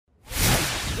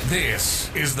This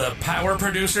is the Power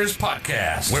Producers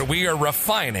Podcast, where we are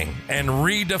refining and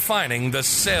redefining the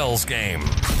sales game.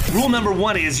 Rule number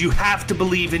one is you have to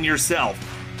believe in yourself.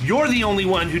 You're the only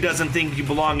one who doesn't think you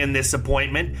belong in this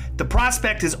appointment. The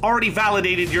prospect has already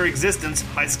validated your existence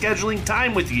by scheduling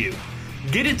time with you.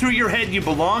 Get it through your head you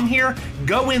belong here,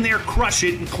 go in there, crush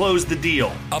it, and close the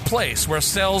deal. A place where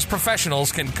sales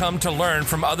professionals can come to learn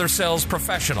from other sales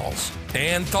professionals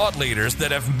and thought leaders that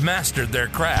have mastered their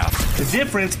craft. The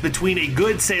difference between a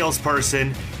good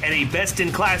salesperson and a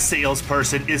best-in-class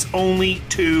salesperson is only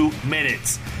 2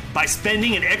 minutes. By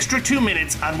spending an extra 2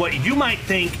 minutes on what you might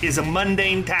think is a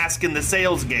mundane task in the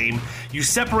sales game, you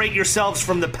separate yourselves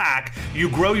from the pack, you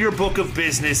grow your book of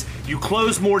business, you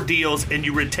close more deals, and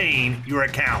you retain your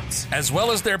accounts. As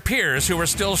well as their peers who are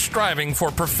still striving for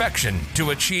perfection to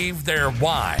achieve their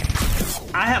why.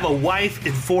 I have a wife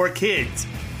and 4 kids.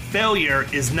 Failure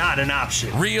is not an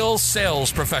option. Real sales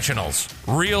professionals,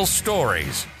 real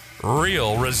stories,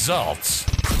 real results.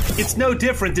 It's no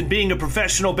different than being a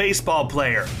professional baseball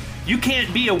player. You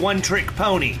can't be a one-trick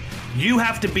pony. You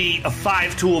have to be a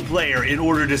 5-tool player in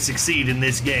order to succeed in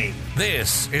this game.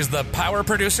 This is the Power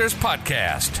Producers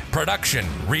Podcast, production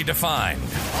redefined.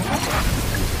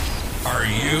 Are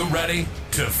you ready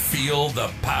to feel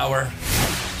the power?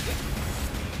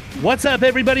 What's up,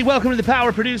 everybody? Welcome to the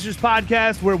Power Producers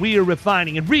Podcast, where we are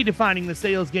refining and redefining the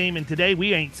sales game. And today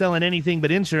we ain't selling anything but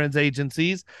insurance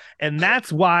agencies. And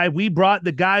that's why we brought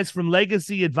the guys from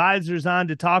Legacy Advisors on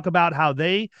to talk about how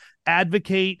they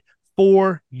advocate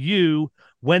for you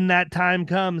when that time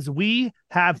comes. We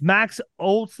have Max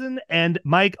Olson and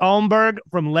Mike Almberg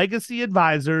from Legacy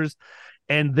Advisors,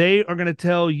 and they are going to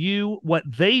tell you what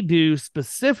they do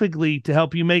specifically to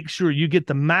help you make sure you get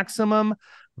the maximum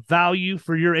value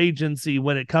for your agency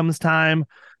when it comes time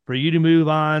for you to move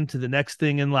on to the next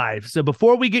thing in life. So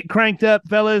before we get cranked up,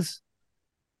 fellas,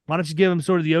 why don't you give them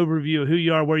sort of the overview of who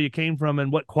you are, where you came from,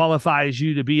 and what qualifies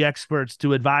you to be experts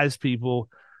to advise people,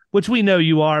 which we know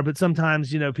you are, but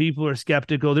sometimes, people are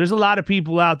skeptical. There's a lot of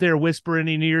people out there whispering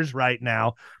in ears right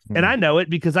now. And I know it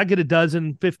because I get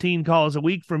 15 calls a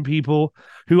week from people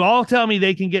who all tell me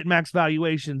they can get max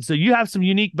valuation. So you have some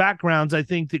unique backgrounds, I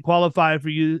think, that qualify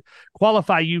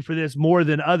you for this more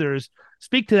than others.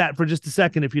 Speak to that for just a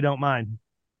second, if you don't mind.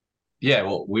 Yeah,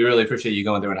 well, we really appreciate you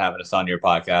going through and having us on your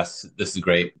podcast. This is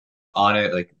great. On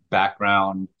it, like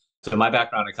background. So my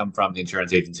background, I come from the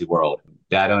insurance agency world.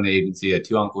 Dad owned an agency, I had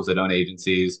 2 uncles that own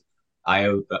agencies. I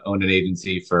owned an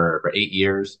agency for 8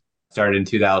 years. Started in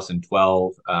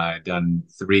 2012, done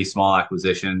 3 small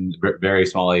acquisitions, very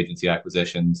small agency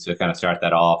acquisitions to kind of start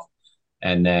that off.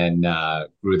 And then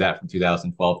grew that from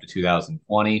 2012 to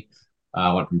 2020.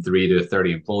 Went from 3 to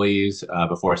 30 employees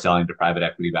before selling to private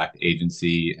equity-backed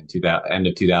agency in end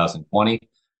of 2020.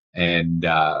 And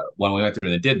when we went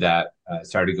through and did that,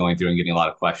 started going through and getting a lot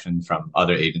of questions from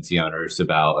other agency owners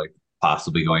about like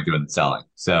possibly going through and selling.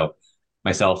 So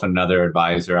myself and another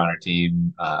advisor on our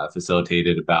team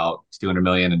facilitated about $200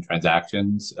 million in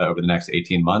transactions over the next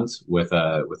 18 months with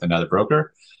another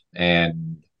broker.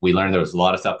 And we learned there was a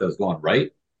lot of stuff that was going right,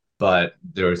 but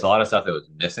there was a lot of stuff that was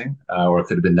missing or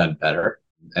could have been done better.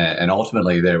 And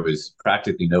ultimately, there was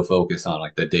practically no focus on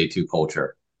like the day 2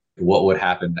 culture. What would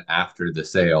happen after the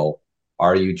sale?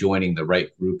 Are you joining the right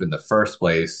group in the first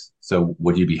place? So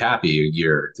would you be happy a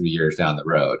year, 3 years down the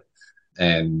road?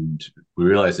 And we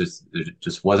realized there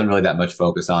just wasn't really that much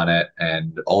focus on it.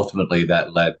 And ultimately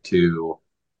that led to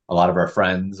a lot of our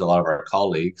friends, a lot of our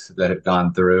colleagues that have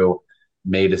gone through,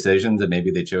 made decisions that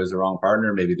maybe they chose the wrong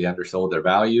partner, maybe they undersold their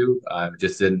value. It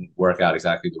just didn't work out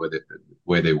exactly the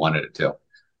way they wanted it to.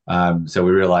 So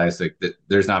we realized like that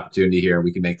there's an opportunity here.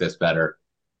 We can make this better.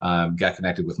 Got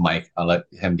connected with Mike. I'll let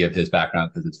him give his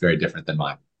background because it's very different than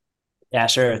mine. Yeah,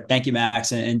 sure. Thank you,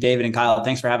 Max, and David and Kyle.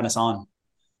 Thanks for having us on.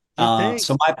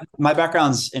 So my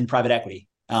background's in private equity.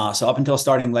 So up until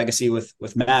starting Legacy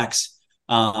with Max,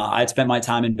 I'd spent my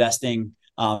time investing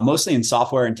mostly in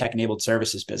software and tech-enabled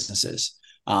services businesses.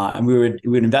 And we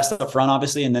would invest up front,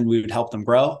 obviously, and then we would help them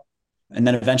grow and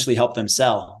then eventually help them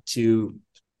sell to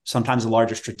sometimes a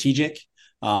larger strategic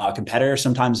competitor,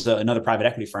 sometimes another private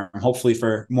equity firm, hopefully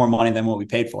for more money than what we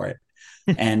paid for it.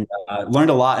 And learned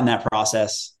a lot in that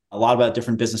process, a lot about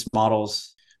different business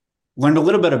models. Learned a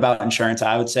little bit about insurance.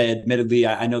 I would say, admittedly,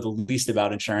 I know the least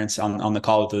about insurance on the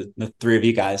call with the 3 of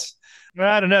you guys. Well,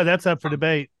 I don't know. That's up for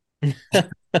debate.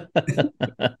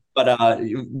 But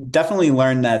you definitely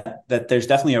learn that there's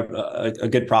definitely a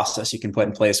good process you can put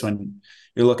in place when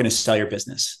you're looking to sell your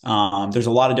business. There's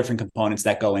a lot of different components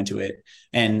that go into it.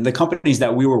 And the companies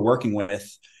that we were working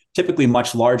with, typically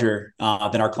much larger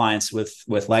than our clients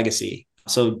with Legacy,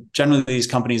 So generally these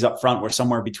companies up front were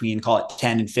somewhere between, call it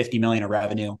 10 and 50 million of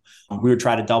revenue. We would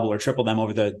try to double or triple them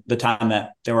over the time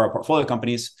that they were our portfolio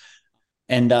companies.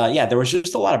 And there was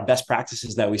just a lot of best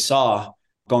practices that we saw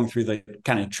going through the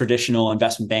kind of traditional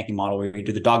investment banking model where you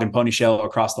do the dog and pony show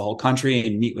across the whole country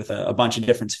and meet with a bunch of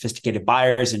different sophisticated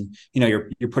buyers. And, you're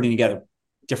putting together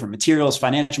different materials,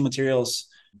 financial materials,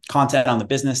 content on the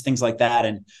business, things like that.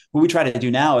 And what we try to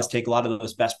do now is take a lot of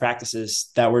those best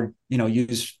practices that were,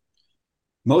 used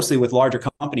mostly with larger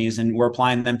companies, and we're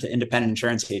applying them to independent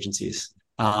insurance agencies.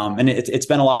 And it's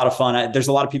been a lot of fun. There's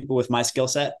a lot of people with my skill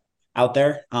set out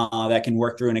there that can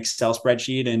work through an Excel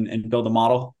spreadsheet and build a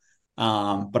model.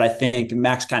 But I think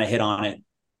Max kind of hit on it.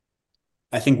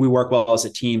 I think we work well as a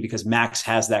team because Max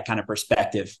has that kind of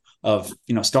perspective of,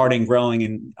 starting, growing,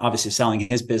 and obviously selling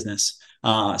his business.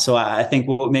 So I think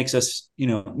what makes us,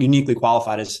 uniquely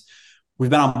qualified is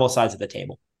we've been on both sides of the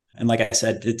table. And like I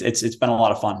said, it's been a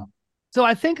lot of fun. So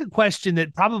I think a question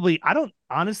that probably, I don't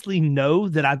honestly know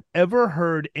that I've ever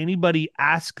heard anybody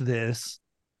ask this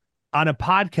on a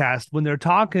podcast when they're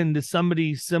talking to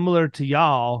somebody similar to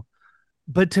y'all.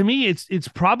 But to me, it's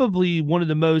probably one of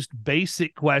the most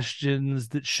basic questions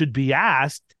that should be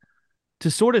asked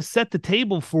to sort of set the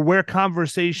table for where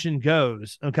conversation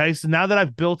goes. Okay. So now that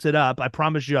I've built it up, I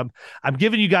promise you, I'm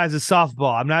giving you guys a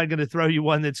softball. I'm not going to throw you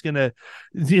one that's going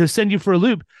to, send you for a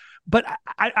loop. But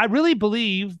I really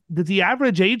believe that the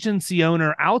average agency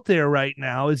owner out there right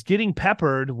now is getting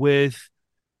peppered with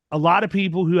a lot of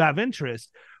people who have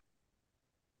interest.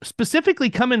 Specifically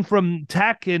coming from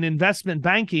tech and investment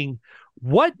banking,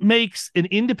 what makes an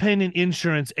independent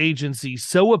insurance agency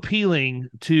so appealing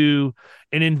to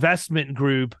an investment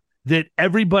group that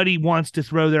everybody wants to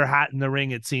throw their hat in the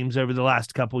ring, it seems, over the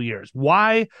last couple of years?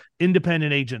 Why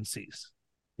independent agencies?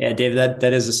 Yeah, David,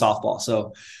 that is a softball.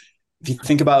 So if you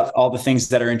think about all the things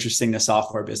that are interesting to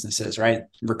software businesses, right?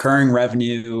 Recurring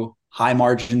revenue, high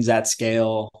margins at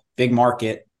scale, big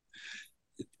market.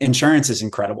 Insurance is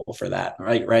incredible for that,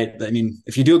 right? I mean,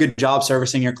 if you do a good job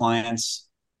servicing your clients,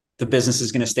 the business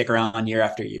is going to stick around year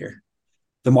after year.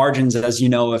 The margins, as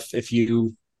if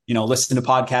you listen to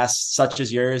podcasts such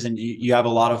as yours, and you have a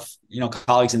lot of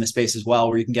colleagues in the space as well,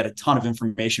 where you can get a ton of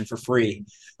information for free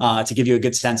to give you a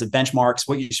good sense of benchmarks,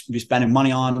 what you should be spending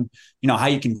money on, how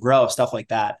you can grow, stuff like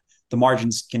that. The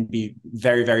margins can be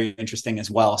very, very interesting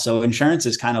as well. So insurance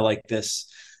is kind of like this.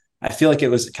 I feel like it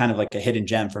was kind of like a hidden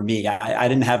gem for me. I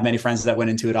didn't have many friends that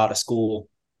went into it out of school,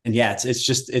 and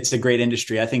it's a great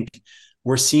industry. I think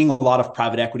we're seeing a lot of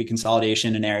private equity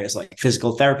consolidation in areas like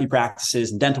physical therapy practices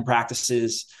and dental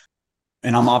practices.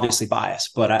 And I'm obviously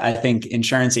biased, but I think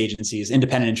insurance agencies,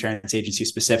 independent insurance agencies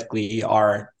specifically,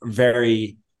 are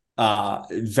very,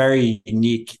 very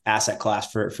unique asset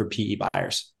class for PE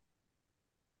buyers.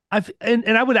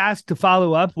 And I would ask to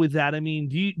follow up with that. I mean,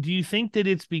 do you think that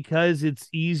it's because it's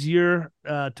easier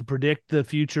to predict the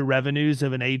future revenues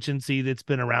of an agency that's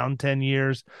been around 10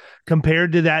 years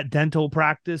compared to that dental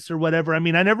practice or whatever? I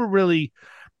mean, I never really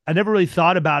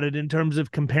thought about it in terms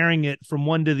of comparing it from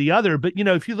one to the other. But,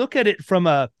 if you look at it from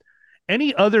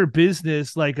any other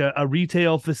business, like a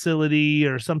retail facility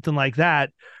or something like that,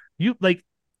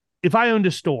 if I owned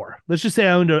a store, let's just say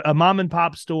I owned a mom and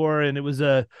pop store and it was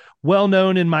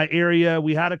well-known in my area.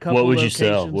 We had a couple What would locations. you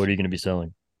sell? What are you going to be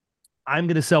selling? I'm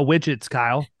going to sell widgets,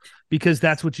 Kyle, because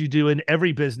that's what you do in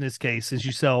every business case is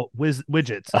you sell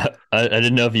widgets. I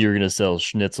didn't know if you were going to sell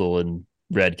schnitzel and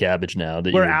red cabbage now.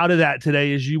 We're out of that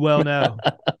today, as you well know.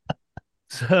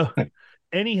 So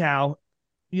anyhow,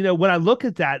 when I look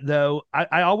at that, though,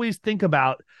 I always think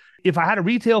about, if I had a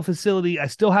retail facility, I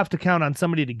still have to count on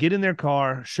somebody to get in their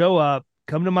car, show up,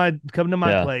 come to my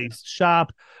place,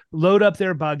 shop, load up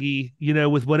their buggy,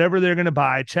 with whatever they're going to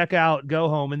buy, check out, go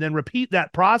home, and then repeat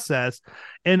that process.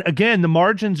 And again, the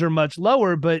margins are much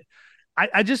lower, but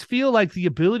I just feel like the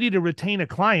ability to retain a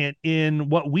client in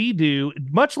what we do,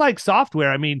 much like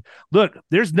software. I mean, look,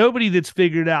 there's nobody that's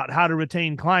figured out how to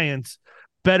retain clients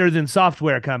better than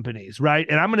software companies, right?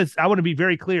 And I want to be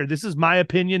very clear. This is my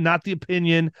opinion, not the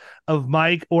opinion of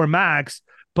Mike or Max,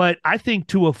 but I think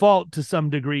to a fault to some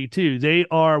degree too. They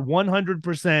are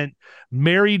 100%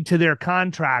 married to their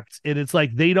contracts, and it's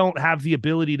like they don't have the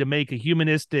ability to make a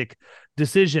humanistic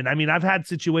decision. I mean, I've had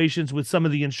situations with some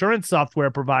of the insurance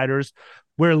software providers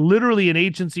where literally an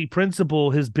agency principal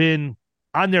has been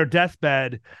on their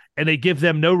deathbed and they give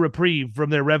them no reprieve from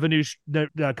their revenue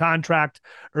contract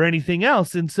or anything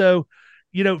else. And so,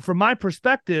 from my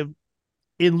perspective,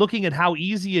 in looking at how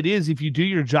easy it is, if you do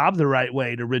your job the right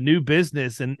way, to renew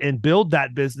business and build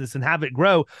that business and have it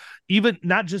grow, even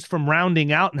not just from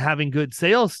rounding out and having good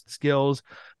sales skills,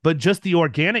 but just the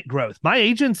organic growth. My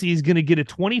agency is going to get a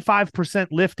 25%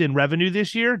 lift in revenue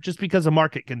this year just because of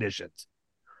market conditions.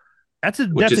 That's a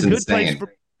good place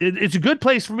for it's a good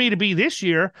place for me to be this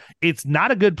year. It's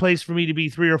not a good place for me to be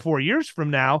 3 or 4 years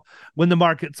from now when the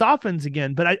market softens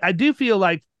again. But I do feel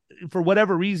like, for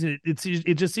whatever reason,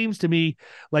 it just seems to me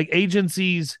like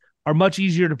agencies are much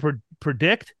easier to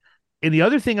predict. And the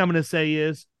other thing I'm going to say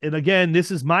is, and again,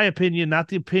 this is my opinion, not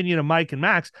the opinion of Mike and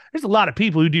Max, there's a lot of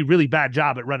people who do really bad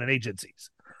job at running agencies.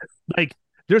 Like,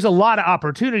 there's a lot of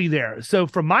opportunity there. So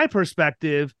from my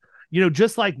perspective,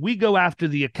 just like we go after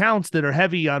the accounts that are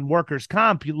heavy on workers'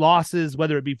 comp losses,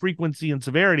 whether it be frequency and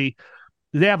severity,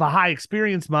 they have a high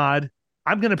experience mod.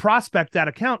 I'm going to prospect that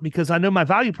account because I know my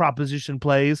value proposition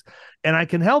plays and I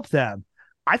can help them.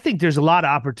 I think there's a lot of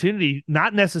opportunity,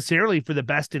 not necessarily for the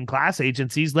best in class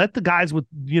agencies. Let the guys with,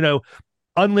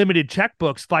 unlimited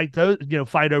checkbooks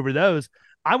fight over those.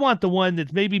 I want the one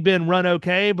that's maybe been run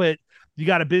okay, but you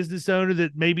got a business owner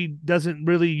that maybe doesn't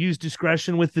really use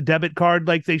discretion with the debit card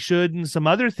like they should and some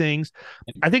other things.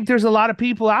 I think there's a lot of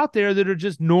people out there that are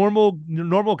just normal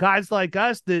guys like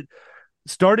us that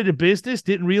started a business,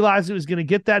 didn't realize it was going to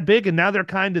get that big, and now they're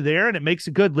kind of there and it makes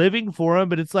a good living for them.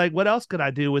 But it's like, what else could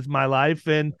I do with my life?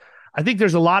 And I think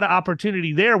there's a lot of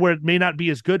opportunity there where it may not be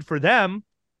as good for them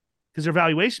because their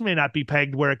valuation may not be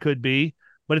pegged where it could be.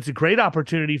 But it's a great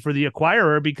opportunity for the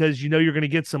acquirer because you're going to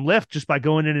get some lift just by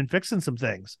going in and fixing some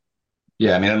things.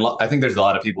 Yeah, I mean, I think there's a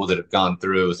lot of people that have gone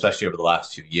through, especially over the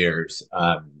last 2 years,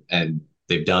 and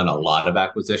they've done a lot of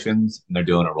acquisitions and they're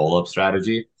doing a roll-up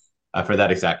strategy for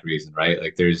that exact reason, right?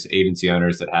 Like, there's agency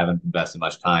owners that haven't invested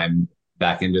much time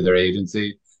back into their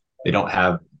agency. They don't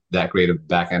have that great of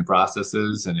back-end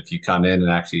processes. And if you come in and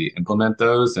actually implement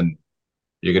those, and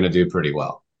you're going to do pretty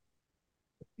well.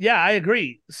 Yeah, I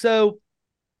agree. So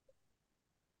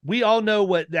we all know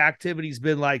what the activity's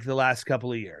been like the last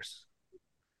couple of years.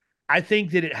 I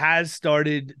think that it has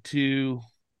started to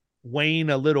wane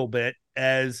a little bit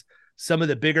as some of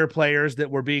the bigger players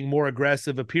that were being more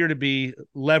aggressive appear to be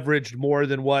leveraged more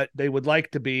than what they would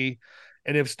like to be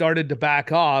and have started to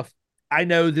back off. I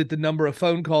know that the number of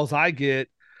phone calls I get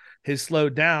has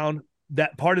slowed down.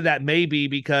 That part of that may be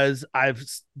because I've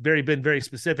been very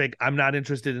specific. I'm not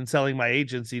interested in selling my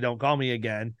agency. Don't call me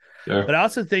again. Sure. But I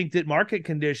also think that market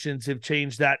conditions have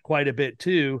changed that quite a bit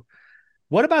too.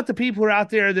 What about the people who are out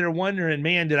there that are wondering,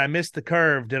 man, did I miss the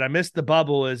curve? Did I miss the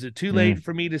bubble? Is it too late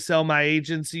for me to sell my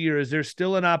agency, or is there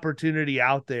still an opportunity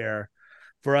out there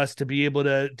for us to be able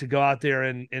to go out there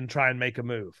and try and make a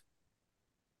move?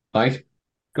 Mike?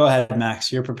 Go ahead,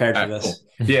 Max. You're prepared for this.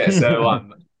 Cool. Yeah, so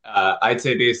I'd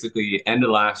say basically end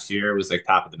of last year was like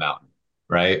top of the mountain,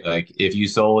 right? Like, if you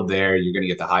sold there, you're going to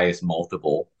get the highest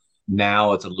multiple.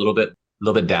 Now it's a little bit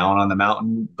down on the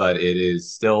mountain, but it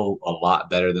is still a lot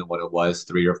better than what it was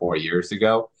 3 or 4 years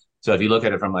ago. So if you look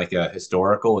at it from like a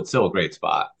historical, it's still a great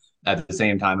spot. At the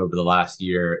same time, over the last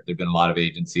year, there've been a lot of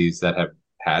agencies that have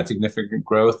had significant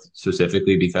growth,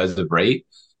 specifically because of rate.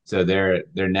 So their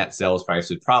net sales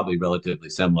price is probably relatively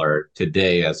similar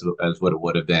today as what it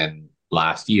would have been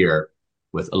last year,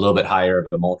 with a little bit higher of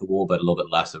a multiple, but a little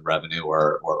bit less of revenue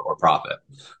or profit.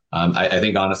 I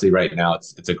think honestly, right now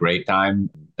it's a great time,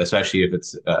 especially if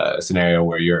it's a scenario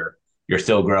where you're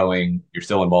still growing, you're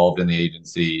still involved in the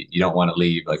agency, you don't want to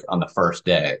leave like on the first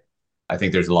day. I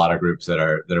think there's a lot of groups that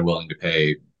are willing to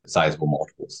pay sizable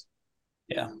multiples.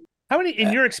 Yeah. How many,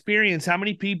 in your experience, how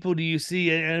many people do you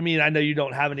see? I mean, I know you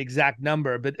don't have an exact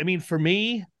number, but I mean, for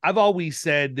me, I've always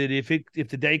said that if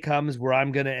the day comes where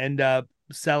I'm going to end up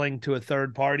selling to a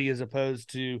third party as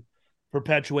opposed to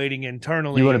perpetuating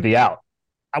internally, you want to be out.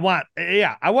 I want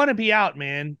to be out,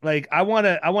 man. Like, I want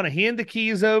to hand the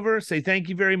keys over, say thank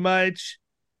you very much.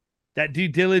 That due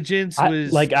diligence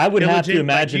was I would have to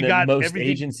imagine that most everything.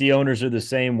 Agency owners are the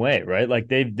same way, right? Like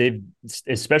they've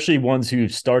especially ones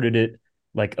who've started it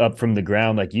like up from the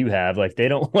ground, like you have. Like, they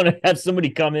don't want to have somebody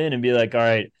come in and be like, all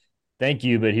right, thank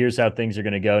you, but here's how things are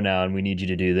going to go now, and we need you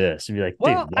to do this. And be like,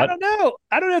 well, dude, I don't know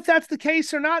if that's the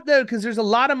case or not, though, because there's a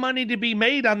lot of money to be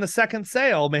made on the second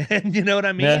sale, man. You know what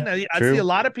I mean? Yeah, I see a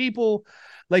lot of people,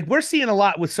 like, we're seeing a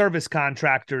lot with service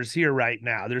contractors here right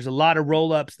now. There's a lot of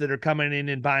roll-ups that are coming in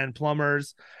and buying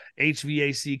plumbers,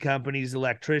 HVAC companies,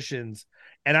 electricians.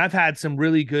 And I've had some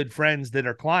really good friends that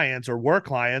are clients or were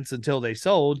clients until they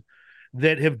sold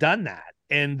that have done that.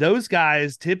 And those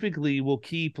guys typically will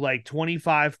keep like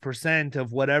 25%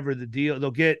 of whatever the deal.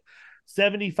 They'll get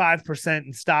 75%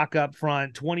 in stock up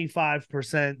front,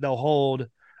 25% they'll hold.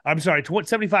 I'm sorry,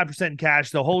 75% in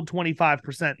cash. They'll hold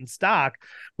 25% in stock,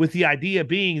 with the idea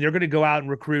being they're going to go out and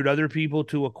recruit other people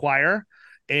to acquire,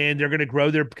 and they're going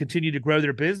to continue to grow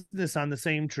their business on the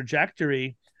same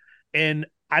trajectory. And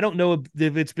I don't know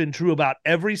if it's been true about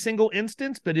every single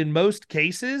instance, but in most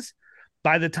cases,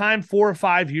 by the time 4 or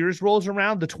 5 years rolls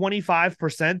around, the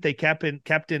 25% they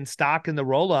kept in stock in the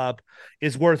roll up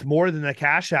is worth more than the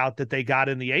cash out that they got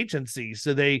in the agency.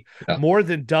 So they more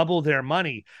than double their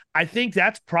money. I think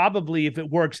that's probably, if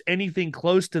it works anything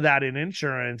close to that in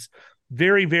insurance,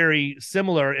 very, very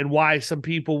similar, and why some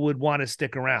people would want to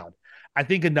stick around. I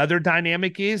think another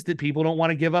dynamic is that people don't want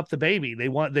to give up the baby. They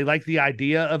like the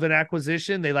idea of an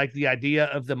acquisition. They like the idea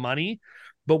of the money.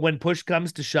 But when push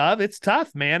comes to shove, it's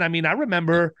tough, man. I mean, I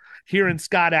remember hearing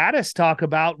Scott Addis talk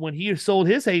about when he sold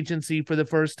his agency for the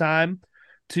first time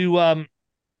to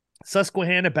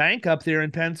Susquehanna Bank up there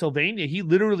in Pennsylvania. He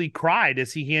literally cried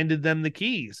as he handed them the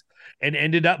keys and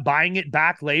ended up buying it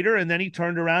back later. And then he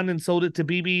turned around and sold it to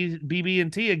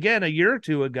BB&T again a year or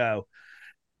two ago.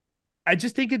 I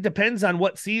just think it depends on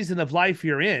what season of life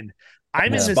you're in.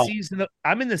 I'm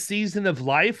in the season of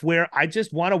life where I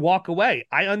just want to walk away.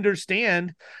 I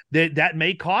understand that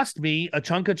may cost me a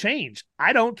chunk of change.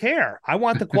 I don't care. I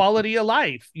want the quality of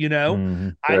life, you know.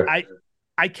 Mm-hmm.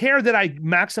 I care that I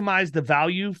maximize the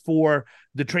value for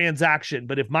the transaction,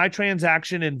 but if my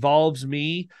transaction involves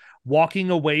me walking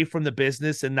away from the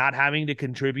business and not having to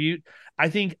contribute, I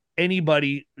think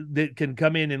anybody that can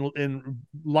come in and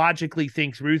logically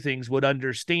think through things would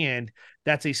understand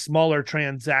that's a smaller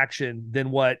transaction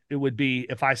than what it would be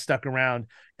if I stuck around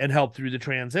and helped through the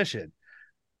transition.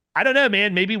 I don't know,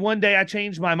 man. Maybe one day I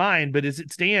change my mind, but as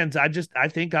it stands, I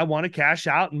think I want to cash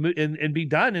out and be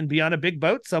done and be on a big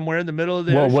boat somewhere in the middle of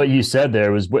the ocean. What you said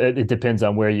there was, it depends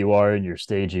on where you are in your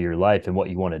stage of your life and what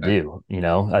you want to do. You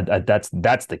know, that's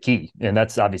the key, and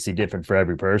that's obviously different for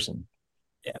every person.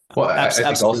 Yeah. Well, I think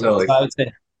also, like, I would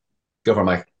say, go for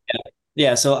Mike.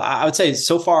 Yeah. So I would say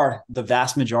so far, the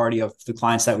vast majority of the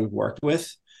clients that we've worked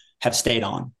with have stayed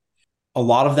on. A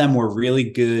lot of them were really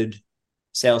good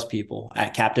salespeople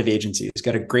at captive agencies,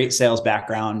 got a great sales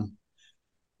background,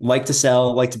 like to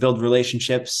sell, like to build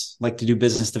relationships, like to do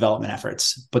business development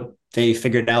efforts, but they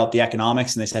figured out the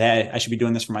economics and they said, hey, I should be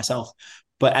doing this for myself.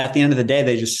 But at the end of the day,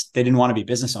 they didn't want to be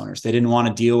business owners. They didn't want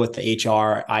to deal with the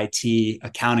HR, IT,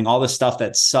 accounting, all this stuff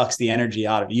that sucks the energy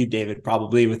out of you, David,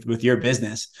 probably with your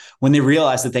business. When they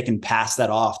realize that they can pass that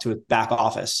off to a back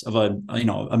office of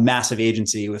a massive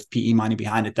agency with PE money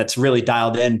behind it, that's really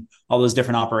dialed in all those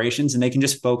different operations, and they can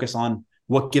just focus on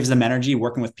what gives them energy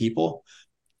working with people.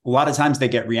 A lot of times they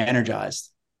get re-energized.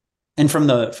 And from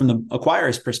the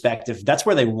acquirer's perspective, that's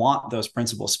where they want those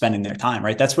principals spending their time,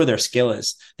 right? That's where their skill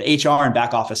is. The HR and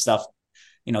back office stuff,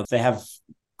 they have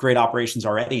great operations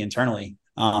already internally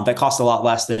that cost a lot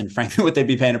less than, frankly, what they'd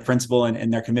be paying a principal in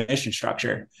their commission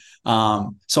structure.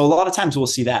 So a lot of times we'll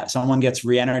see that someone gets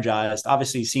re-energized.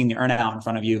 Obviously, seeing the earnout in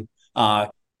front of you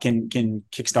can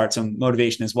kickstart some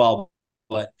motivation as well.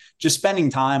 But just spending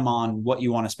time on what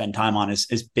you want to spend time on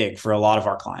is big for a lot of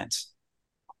our clients.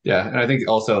 Yeah. And I think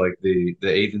also, like, the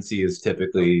agency is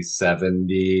typically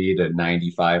 70 to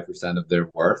 95% of their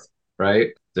worth, right?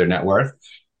 Their net worth.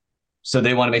 So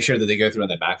they want to make sure that they go through and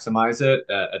they maximize it.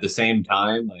 At the same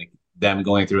time, like, them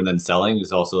going through and then selling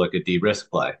is also like a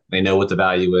de-risk play. They know what the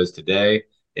value is today.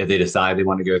 If they decide they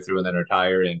want to go through and then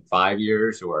retire in 5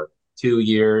 years or 2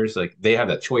 years, like, they have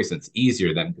that choice. And it's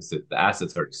easier then because the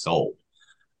asset's already sold.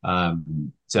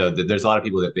 So there's a lot of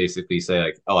people that basically say,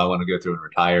 like, oh, I want to go through and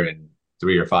retire in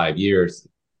 3 or 5 years.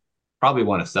 Probably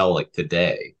want to sell like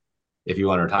today if you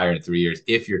want to retire in 3 years,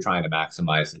 if you're trying to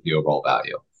maximize the overall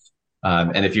value.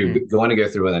 And if you're going to go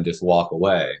through and then just walk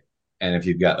away, and if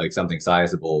you've got like something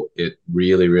sizable, it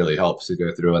really, really helps to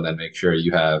go through and then make sure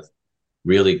you have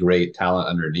really great talent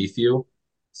underneath you.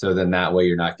 So then that way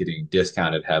you're not getting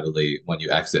discounted heavily when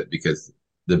you exit because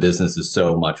the business is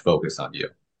so much focused on you.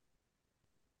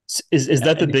 Is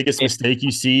that the biggest mistake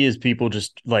you see, is people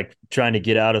just like trying to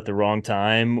get out at the wrong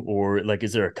time? Or like,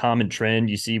 is there a common trend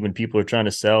you see when people are trying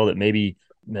to sell that maybe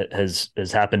that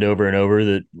has happened over and over?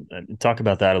 That talk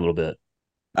about that a little bit.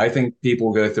 I think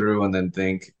people go through and then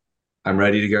think, I'm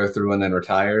ready to go through and then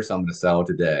retire, so I'm going to sell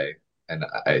today. And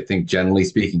I think generally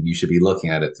speaking, you should be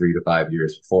looking at it 3 to 5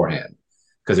 years beforehand,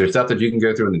 because there's stuff that you can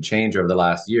go through and then change over the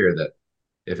last year that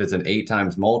if it's an 8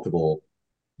 times multiple,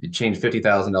 you change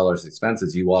 $50,000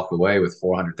 expenses, you walk away with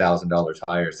 $400,000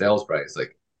 higher sales price.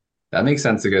 Like, that makes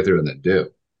sense to go through and then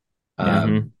do.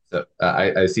 So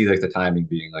I see like the timing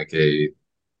being like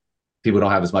people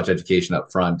don't have as much education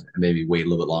up front and maybe wait a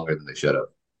little bit longer than they should have.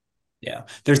 Yeah.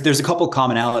 There's a couple of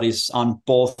commonalities on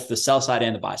both the sell side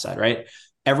and the buy side, right?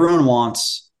 Everyone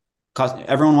wants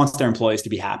their employees to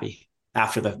be happy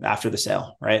after the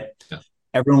sale, right? Yeah.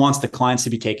 Everyone wants the clients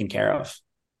to be taken care of.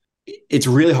 It's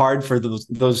really hard for both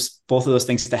of those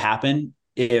things to happen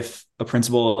if a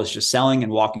principal is just selling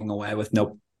and walking away with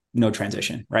no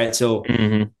transition, right? So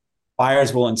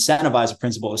buyers will incentivize a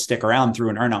principal to stick around through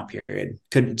an earnout period.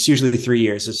 It's usually 3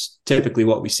 years is typically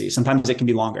what we see. Sometimes it can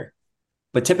be longer,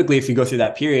 but typically if you go through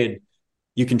that period,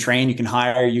 you can train, you can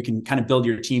hire, you can kind of build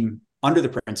your team under the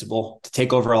principal to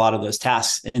take over a lot of those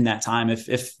tasks in that time.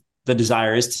 If the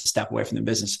desire is to step away from the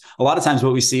business, a lot of times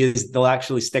what we see is they'll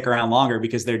actually stick around longer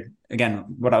because they're, again,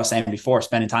 what I was saying before,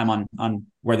 spending time on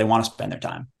where they want to spend their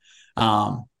time.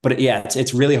 But yeah,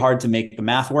 it's really hard to make the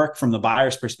math work from the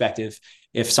buyer's perspective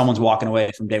if someone's walking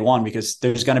away from day one, because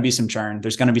there's going to be some churn,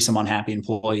 there's going to be some unhappy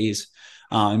employees.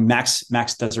 Max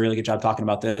does a really good job talking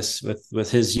about this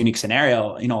with his unique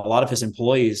scenario. A lot of his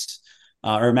employees,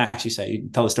 or Max, you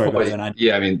tell the story better than I do.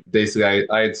 Yeah, I mean, basically,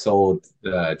 I had sold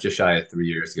just shy of 3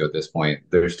 years ago at this point.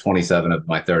 There's 27 of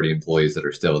my 30 employees that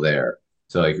are still there.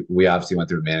 So like we obviously went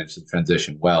through and managed the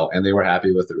transition well, and they were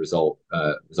happy with the result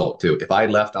too. If I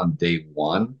left on day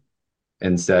one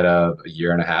instead of a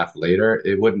year and a half later,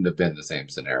 it wouldn't have been the same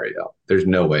scenario. There's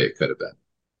no way it could have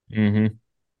been.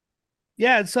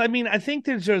 Yeah, so I mean, I think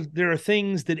there are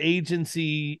things that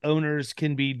agency owners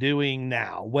can be doing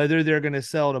now, whether they're going to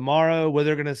sell tomorrow, whether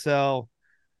they're going to sell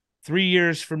 3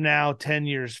 years from now, 10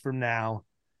 years from now.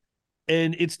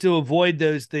 And it's to avoid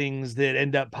those things that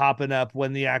end up popping up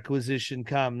when the acquisition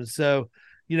comes. So,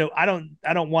 I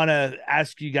don't want to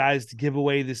ask you guys to give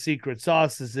away the secret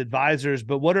sauce as advisors,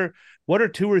 but what are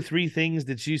 2 or 3 things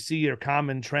that you see are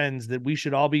common trends that we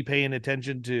should all be paying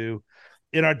attention to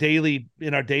in our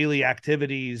daily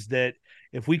activities, that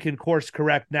if we can course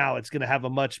correct now, it's going to have a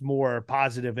much more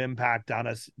positive impact on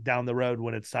us down the road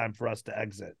when it's time for us to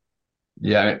exit?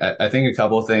 Yeah, I think a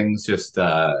couple of things, just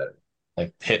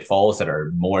like pitfalls that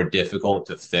are more difficult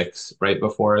to fix right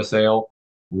before a sale.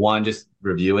 One, just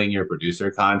reviewing your producer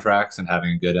contracts and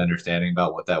having a good understanding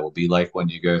about what that will be like when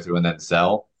you go through and then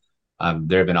sell.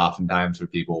 There have been often times where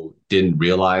people didn't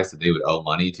realize that they would owe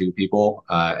money to people,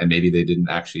 and maybe they didn't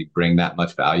actually bring that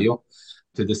much value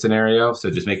to the scenario.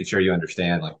 So just making sure you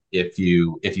understand, like if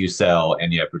you sell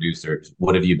and you have producers,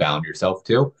 what have you bound yourself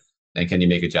to, and can you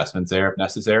make adjustments there if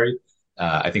necessary?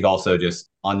 I think also just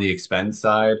on the expense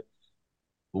side,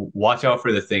 watch out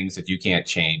for the things that you can't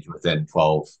change within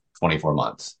 12, 24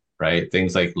 months, right?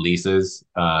 Things like leases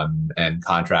and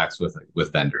contracts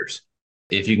with vendors.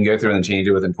 If you can go through and change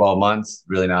it within 12 months,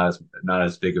 really not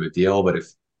as big of a deal. But if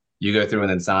you go through and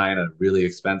then sign a really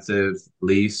expensive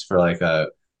lease for like a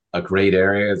great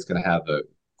area, it's going to have a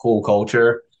cool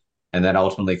culture, and then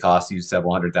ultimately cost you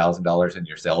several $100,000 in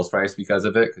your sales price because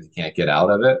of it, because you can't get out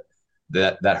of it,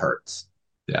 that hurts.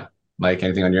 Yeah. Mike,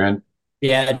 anything on your end?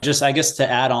 Yeah, just I guess to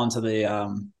add on to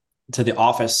the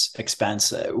office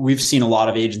expense, we've seen a lot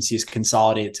of agencies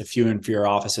consolidate to fewer and fewer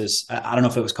offices. I don't know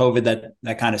if it was COVID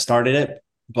that kind of started it,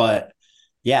 but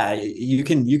yeah, you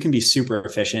can be super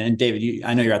efficient. And David,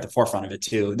 I know you're at the forefront of it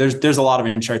too. There's a lot of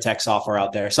InsurTech software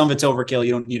out there. Some of it's overkill.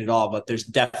 You don't need it all, but there's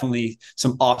definitely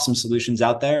some awesome solutions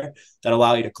out there that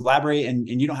allow you to collaborate, and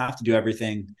you don't have to do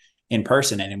everything in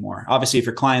person anymore. Obviously, if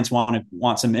your clients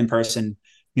want some in-person,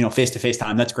 face-to-face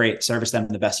time, that's great. Service them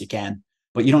the best you can,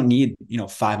 but you don't need,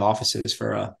 5 offices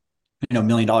for a, $1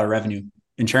 million revenue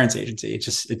insurance agency.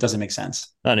 It doesn't make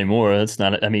sense. Not anymore. That's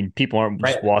not, I mean, people aren't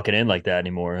just walking in like that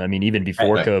anymore. I mean, even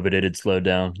before COVID, it had slowed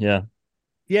down. Yeah.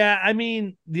 Yeah. I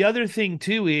mean, the other thing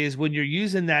too is when you're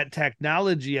using that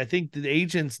technology, I think the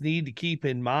agents need to keep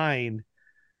in mind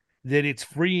that it's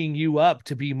freeing you up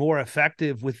to be more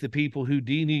effective with the people who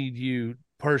do need you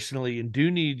personally and do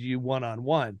need you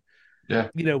one-on-one. Yeah.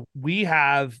 We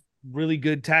have really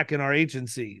good tech in our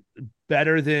agency,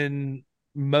 better than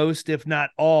most, if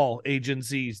not all,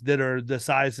 agencies that are the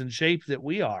size and shape that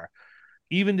we are,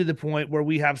 even to the point where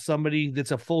we have somebody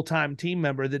that's a full-time team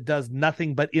member that does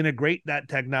nothing but integrate that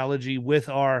technology with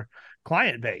our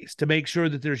client base to make sure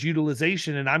that there's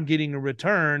utilization and I'm getting a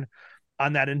return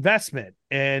on that investment.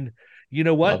 And you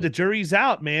know what? The jury's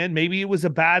out, man. Maybe it was a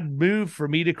bad move for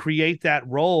me to create that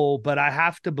role, but I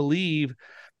have to believe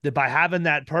that by having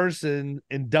that person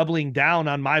and doubling down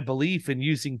on my belief in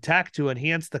using tech to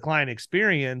enhance the client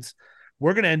experience,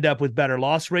 we're going to end up with better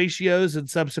loss ratios and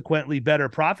subsequently better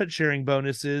profit sharing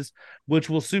bonuses, which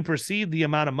will supersede the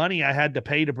amount of money I had to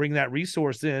pay to bring that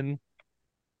resource in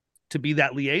to be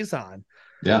that liaison.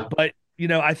 Yeah. But,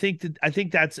 I think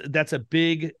that's a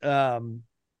big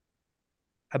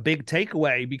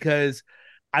takeaway, because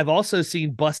I've also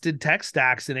seen busted tech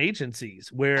stacks in agencies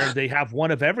where they have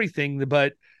one of everything,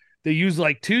 but they use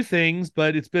like 2 things,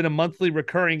 but it's been a monthly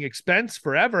recurring expense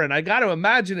forever. And I got to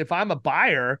imagine if I'm a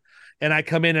buyer and I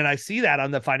come in and I see that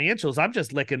on the financials, I'm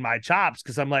just licking my chops,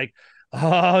 because I'm like,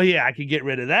 Oh yeah, I can get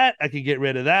rid of that. I can get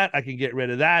rid of that. I can get rid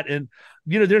of that. And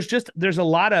there's a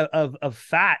lot of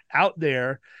fat out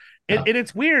there. And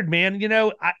it's weird, man.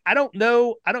 I don't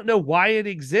know. I don't know why it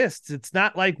exists. It's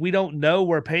not like we don't know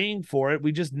we're paying for it.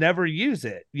 We just never use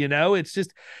it.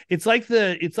 It's like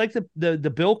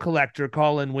the bill collector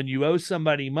calling when you owe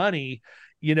somebody money,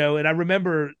 and I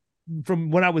remember from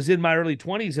when I was in my early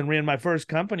 20s and ran my first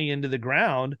company into the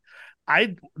ground,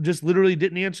 I just literally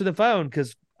didn't answer the phone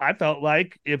because I felt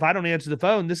like if I don't answer the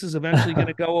phone, this is eventually going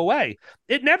to go away.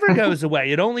 It never goes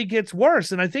away. It only gets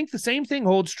worse. And I think the same thing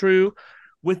holds true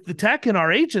with the tech in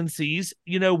our agencies.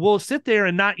 We'll sit there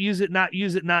and not use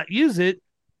it.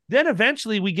 Then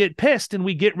eventually we get pissed and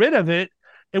we get rid of it.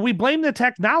 And we blame the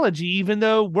technology, even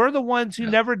though we're the ones who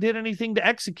never did anything to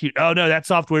execute. Oh, no, that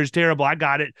software is terrible. I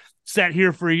got it. Sat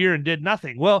here for a year and did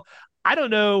nothing. Well, I don't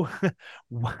know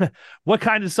what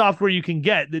kind of software you can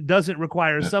get that doesn't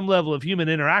require some level of human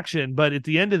interaction. But at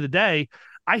the end of the day,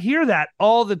 I hear that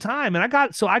all the time. And I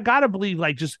got to believe,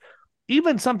 like, just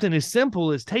even something as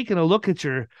simple as taking a look at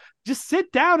just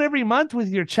sit down every month with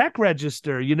your check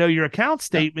register, your account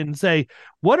statement, and say,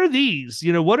 what are these?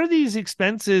 What are these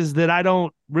expenses that I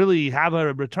don't really have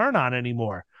a return on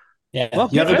anymore? Yeah. Well,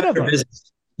 you have a better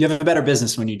business. You have a better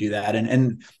business when you do that.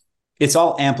 And it's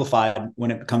all amplified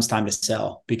when it comes time to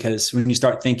sell, because when you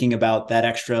start thinking about that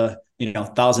extra,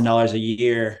 $1,000 a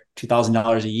year,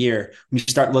 $2,000 a year, when you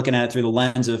start looking at it through the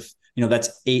lens of,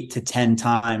 that's 8 to 10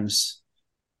 times,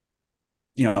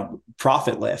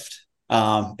 profit lift,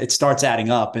 it starts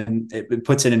adding up and it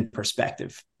puts it in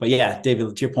perspective. But yeah,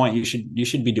 David, to your point, you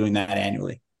should be doing that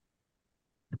annually.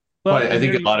 Well, I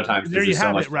think a lot of times there you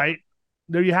have it, right?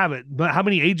 There you have it. But how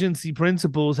many agency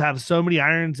principals have so many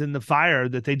irons in the fire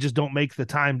that they just don't make the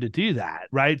time to do that,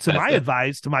 right? So my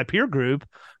advice to my peer group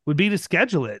would be to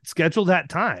schedule that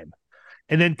time,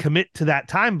 and then commit to that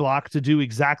time block to do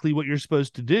exactly what you're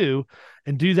supposed to do,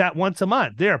 and do that once a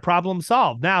month. There, problem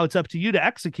solved. Now it's up to you to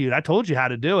execute. I told you how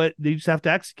to do it. You just have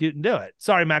to execute and do it.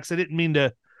 Sorry, Max, I didn't mean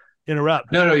to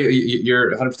interrupt. No,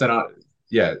 you're 100% on.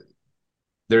 Yeah.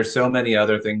 There's so many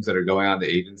other things that are going on in the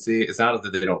agency. It's not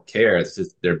that they don't care. It's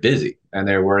just they're busy and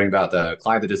they're worrying about the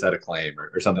client that just had a claim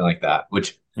or something like that,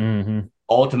 which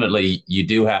ultimately you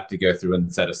do have to go through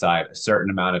and set aside a certain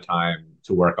amount of time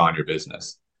to work on your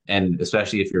business. And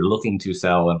especially if you're looking to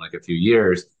sell in like a few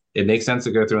years, it makes sense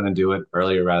to go through and then do it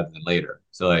earlier rather than later.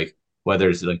 So like whether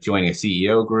it's like joining a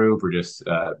CEO group or just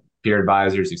peer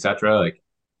advisors, etc., like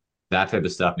that type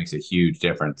of stuff makes a huge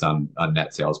difference on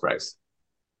net sales price.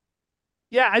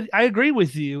 Yeah, I agree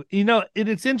with you. And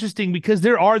it's interesting because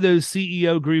there are those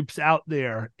CEO groups out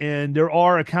there and there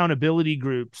are accountability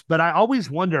groups, but I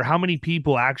always wonder how many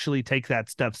people actually take that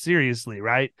stuff seriously,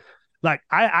 right? Like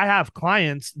I have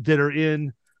clients that are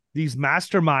in these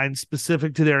masterminds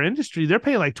specific to their industry. They're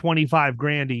paying like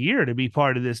 $25,000 a year to be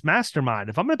part of this mastermind.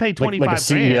 If I'm going to pay $25,000, like a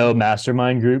CEO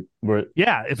mastermind group,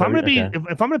 if I'm going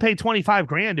to pay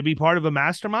 $25,000 to be part of a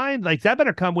mastermind, like that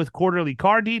better come with quarterly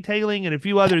car detailing and a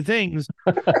few other things,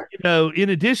 in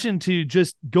addition to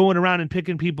just going around and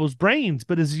picking people's brains.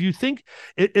 But as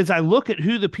I look at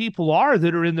who the people are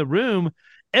that are in the room,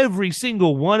 every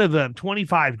single one of them,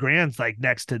 $25,000's like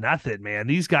next to nothing, man.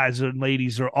 These guys and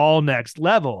ladies are all next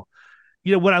level.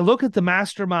 When I look at the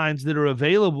masterminds that are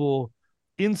available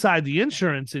inside the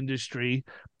insurance industry,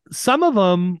 some of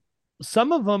them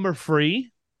are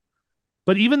free,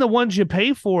 but even the ones you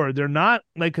pay for, they're not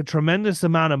like a tremendous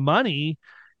amount of money.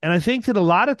 And I think that a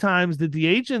lot of times that the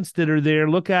agents that are there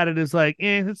look at it as like,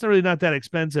 it's really not that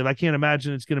expensive. I can't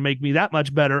imagine it's going to make me that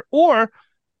much better. Or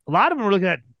a lot of them are looking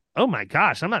at, oh my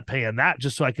gosh, I'm not paying that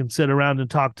just so I can sit around and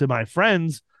talk to my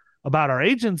friends about our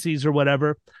agencies or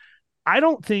whatever. I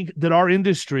don't think that our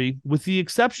industry, with the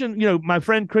exception, my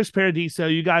friend Chris Paradiso,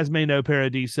 you guys may know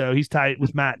Paradiso. He's tight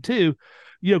with Matt too.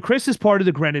 Chris is part of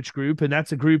the Greenwich Group, and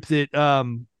that's a group that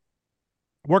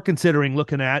we're considering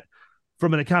looking at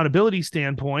from an accountability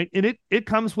standpoint. And it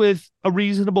comes with a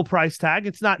reasonable price tag.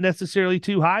 It's not necessarily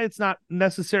too high. It's not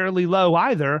necessarily low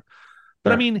either. But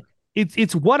sure. I mean,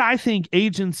 it's what I think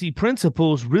agency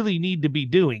principals really need to be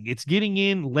doing. It's getting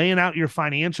in, laying out your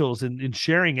financials and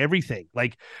sharing everything.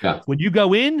 Like when you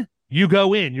go in,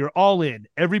 you're all in.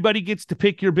 Everybody gets to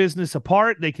pick your business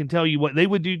apart. They can tell you what they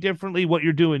would do differently, what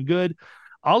you're doing good,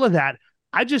 all of that.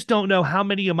 I just don't know how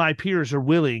many of my peers are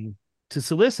willing to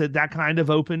solicit that kind of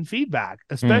open feedback,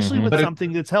 especially with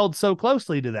something that's held so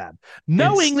closely to them,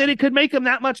 knowing that it could make them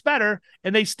that much better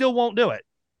and they still won't do it.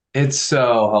 It's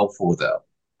so helpful though.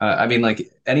 I mean, like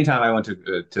anytime I went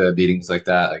to meetings like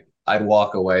that, like I'd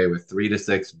walk away with 3 to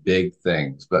 6 big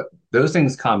things, but those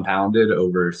things compounded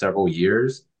over several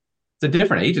years. It's a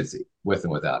different agency with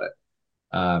and without it.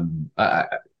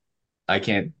 I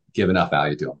can't give enough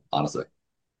value to them, honestly.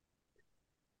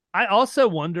 I also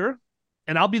wonder,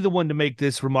 and I'll be the one to make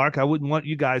this remark. I wouldn't want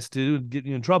you guys to get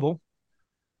you in trouble.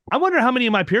 I wonder how many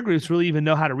of my peer groups really even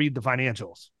know how to read the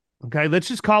financials. Okay, let's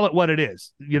just call it what it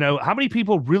is. How many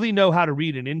people really know how to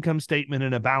read an income statement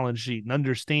and a balance sheet and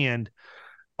understand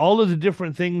all of the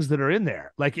different things that are in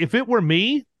there? Like, if it were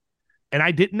me and I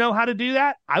didn't know how to do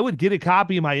that, I would get a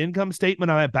copy of my income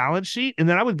statement on my balance sheet, and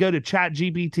then I would go to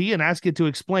ChatGPT and ask it to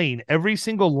explain every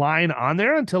single line on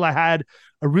there until I had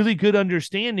a really good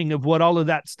understanding of what all of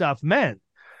that stuff meant.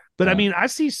 But I mean, I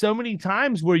see so many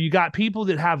times where you got people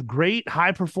that have great,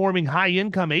 high-performing,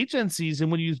 high-income agencies,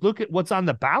 and when you look at what's on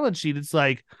the balance sheet, it's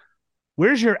like,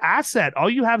 where's your asset? All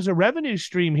you have is a revenue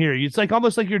stream here. It's like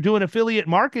almost like you're doing affiliate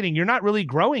marketing. You're not really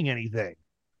growing anything,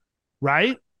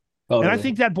 right? Totally. And I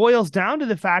think that boils down to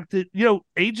the fact that,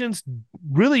 agents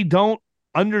really don't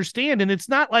understand. And it's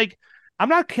not like I'm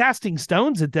not casting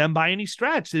stones at them by any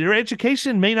stretch. Their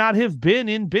education may not have been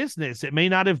in business. It may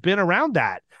not have been around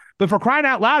that. But for crying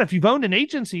out loud, if you've owned an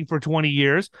agency for 20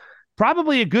 years,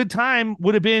 probably a good time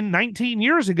would have been 19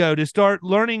 years ago to start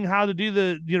learning how to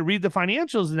do read the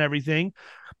financials and everything.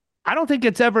 I don't think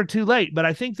it's ever too late, but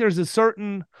I think there's a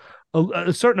certain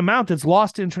amount that's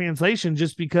lost in translation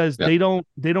just because they don't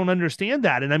understand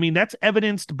that. And I mean, that's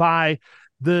evidenced by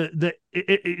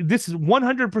this is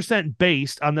 100%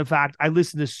 based on the fact I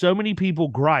listen to so many people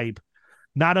gripe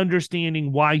not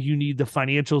understanding why you need the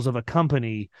financials of a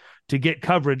company to get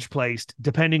coverage placed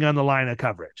depending on the line of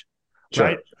coverage. Sure.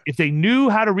 Right? If they knew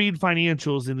how to read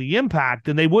financials and the impact,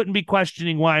 then they wouldn't be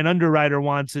questioning why an underwriter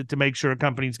wants it to make sure a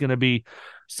company's going to be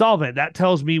solvent. That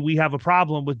tells me we have a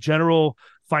problem with general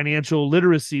financial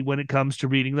literacy when it comes to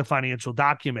reading the financial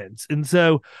documents. And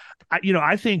so,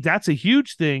 I think that's a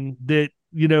huge thing that,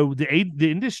 the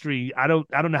industry, I don't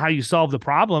know how you solve the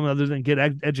problem other than get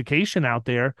education out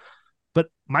there. But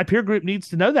my peer group needs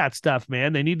to know that stuff,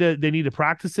 man. They need to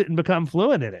practice it and become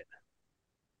fluent in it.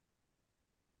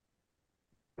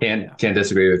 Can't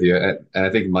disagree with you. And I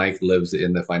think Mike lives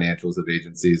in the financials of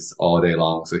agencies all day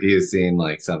long. So he has seen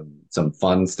like some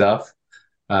fun stuff.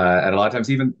 And a lot of times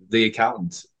even the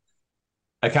accountants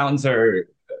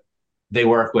they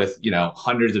work with,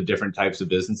 hundreds of different types of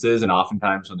businesses. And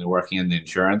oftentimes when they're working in the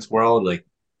insurance world, like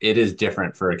it is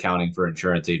different for accounting for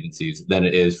insurance agencies than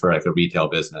it is for like a retail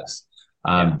business.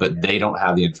 But they don't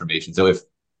have the information. So if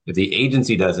the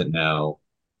agency doesn't know,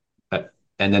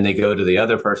 and then they go to the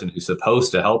other person who's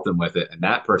supposed to help them with it, and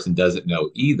that person doesn't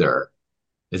know either,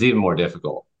 it's even more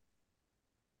difficult.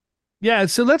 Yeah,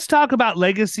 so let's talk about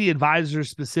legacy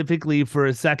advisors specifically for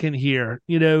a second here.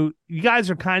 You guys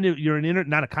are you're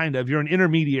an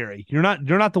intermediary. You're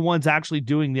not the ones actually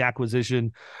doing the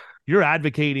acquisition. You're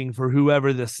advocating for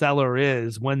whoever the seller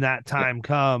is when that time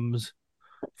comes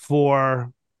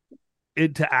for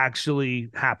it to actually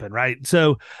happen, right?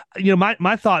 So,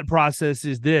 my thought process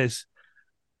is this.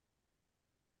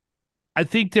 I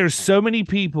think there's so many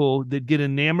people that get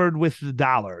enamored with the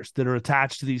dollars that are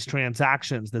attached to these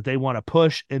transactions that they want to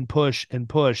push and push and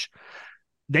push.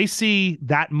 They see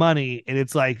that money and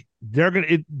it's like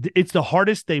it's the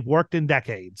hardest they've worked in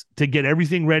decades to get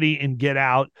everything ready and get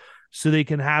out so they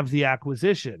can have the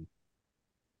acquisition.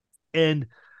 And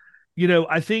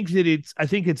I think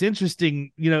it's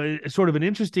interesting, it's sort of an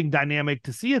interesting dynamic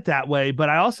to see it that way, but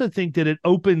I also think that it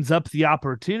opens up the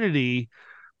opportunity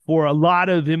for a lot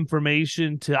of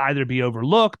information to either be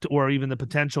overlooked or even the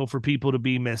potential for people to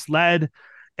be misled.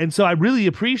 And so I really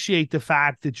appreciate the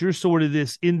fact that you're you're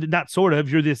this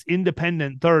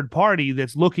independent third party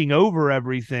that's looking over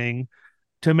everything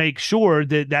to make sure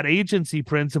that agency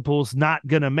principal is not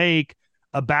going to make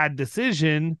a bad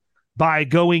decision by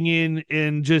going in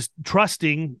and just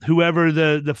trusting whoever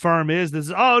the firm is. This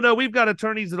is, oh no, we've got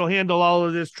attorneys that'll handle all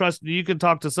of this. Trust me, you can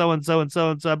talk to so-and-so and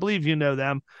so-and-so. I believe you know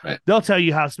them. Right. They'll tell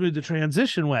you how smooth the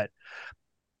transition went.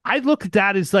 I look at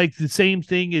that as like the same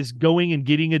thing as going and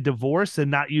getting a divorce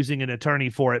and not using an attorney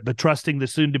for it, but trusting the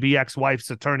soon-to-be ex-wife's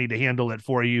attorney to handle it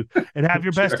for you and have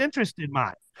your best interest in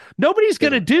mind. Nobody's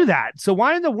going to do that. So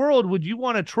why in the world would you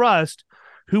want to trust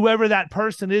whoever that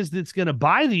person is that's going to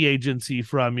buy the agency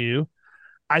from you?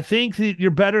 I think that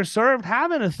you're better served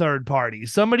having a third party,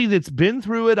 somebody that's been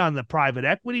through it on the private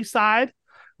equity side,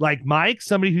 like Mike,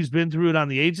 somebody who's been through it on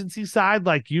the agency side,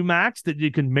 like you, Max, that you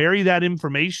can marry that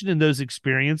information and those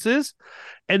experiences.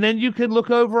 And then you can look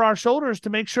over our shoulders to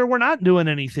make sure we're not doing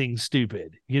anything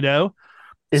stupid,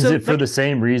 Is it for the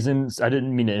same reasons? I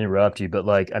didn't mean to interrupt you, but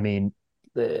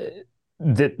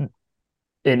that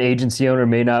an agency owner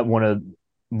may not want to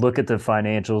look at the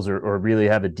financials or really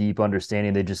have a deep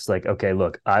understanding. They just like, okay,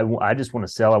 look, I just want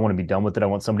to sell. I want to be done with it. I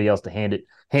want somebody else to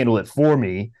handle it for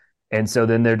me. And so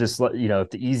then they're just, if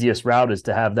the easiest route is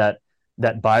to have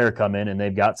that buyer come in and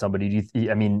they've got somebody,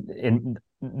 and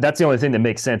that's the only thing that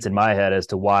makes sense in my head as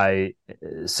to why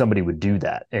somebody would do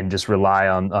that and just rely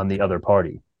on the other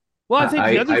party. Well, I think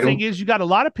the other thing is you got a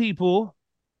lot of people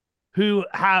who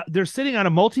they're sitting on a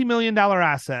multi-million-dollar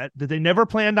asset that they never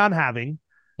planned on having.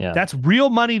 Yeah. That's real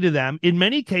money to them. In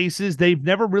many cases, they've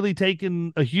never really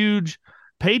taken a huge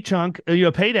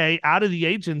payday out of the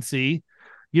agency.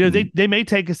 They may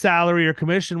take a salary or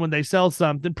commission when they sell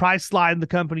something, probably slide in the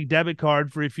company debit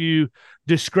card for a few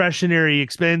discretionary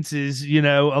expenses,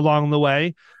 along the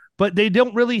way, but they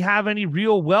don't really have any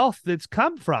real wealth that's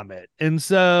come from it. And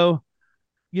so,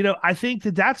 I think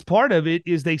that's part of it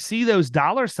is they see those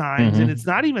dollar signs and it's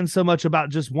not even so much about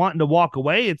just wanting to walk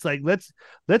away. It's like, let's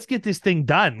get this thing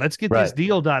done. Let's get this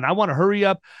deal done. I want to hurry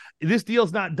up. This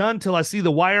deal's not done till I see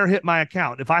the wire hit my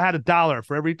account. If I had $1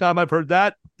 for every time I've heard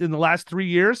that in the last 3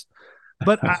 years,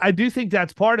 but I do think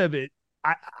that's part of it.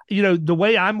 The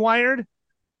way I'm wired,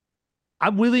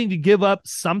 I'm willing to give up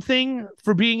something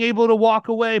for being able to walk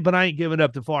away, but I ain't giving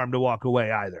up the farm to walk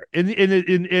away either.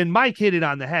 And Mike hit it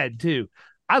on the head too.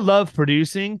 I love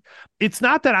producing. It's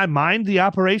not that I mind the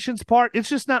operations part. It's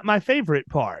just not my favorite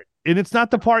part. And it's not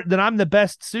the part that I'm the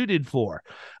best suited for.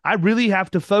 I really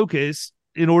have to focus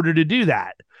in order to do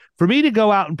that. For me to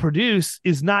go out and produce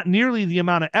is not nearly the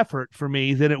amount of effort for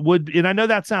me that it would. And I know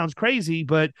that sounds crazy,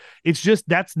 but it's just,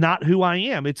 that's not who I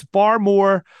am. It's far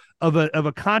more of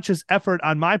a conscious effort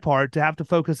on my part to have to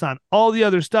focus on all the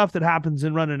other stuff that happens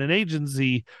in running an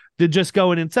agency than just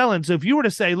going and selling. So if you were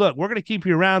to say, look, we're going to keep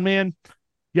you around, man,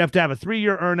 you have to have a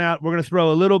 3-year earnout. We're going to throw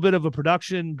a little bit of a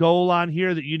production goal on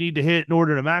here that you need to hit in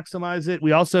order to maximize it.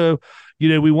 We also,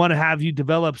 we want to have you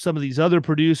develop some of these other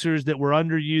producers that were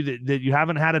under you that you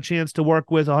haven't had a chance to work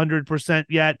with 100%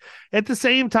 yet. At the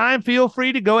same time, feel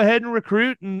free to go ahead and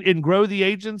recruit and grow the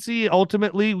agency.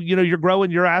 Ultimately, you're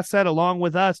growing your asset along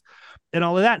with us and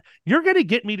all of that. You're going to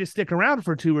get me to stick around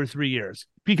for 2 or 3 years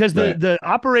because the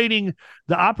operating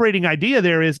idea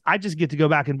there is I just get to go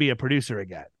back and be a producer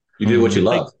again. You do what you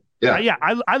love. Yeah.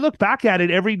 I look back at it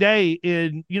every day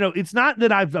it's not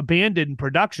that I've abandoned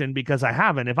production because I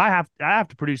haven't. If I have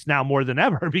to produce now more than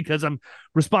ever because I'm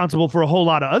responsible for a whole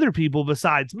lot of other people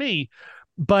besides me.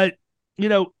 But,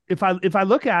 if I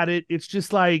look at it, it's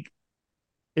just like,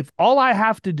 if all I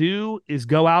have to do is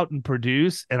go out and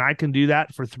produce and I can do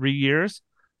that for 3 years,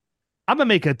 I'm going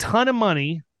to make a ton of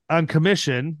money on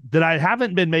commission that I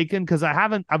haven't been making because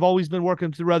I've always been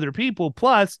working through other people.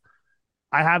 Plus,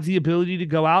 I have the ability to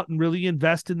go out and really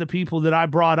invest in the people that I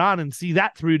brought on and see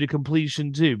that through to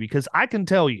completion too, because I can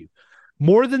tell you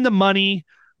more than the money,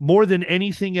 more than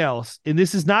anything else. And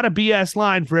this is not a BS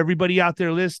line for everybody out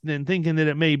there listening, thinking that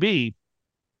it may be.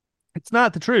 It's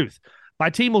not the truth. My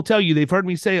team will tell you, they've heard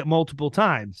me say it multiple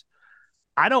times.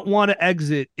 I don't want to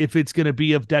exit if it's going to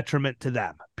be of detriment to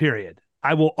them, period.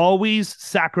 I will always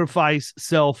sacrifice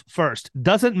self first.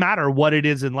 Doesn't matter what it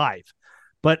is in life.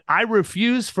 But I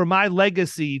refuse for my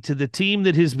legacy to the team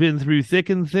that has been through thick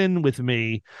and thin with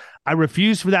me. I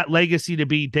refuse for that legacy to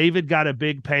be David got a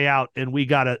big payout and we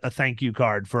got a thank you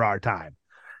card for our time.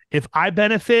 If I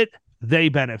benefit, they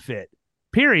benefit,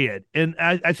 period. And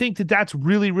I think that's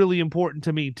really, really important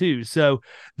to me too. So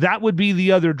that would be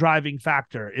the other driving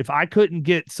factor. If I couldn't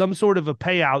get some sort of a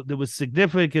payout that was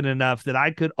significant enough that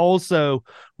I could also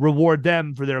reward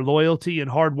them for their loyalty and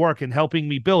hard work and helping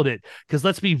me build it. Because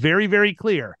let's be very, very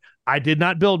clear. I did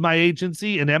not build my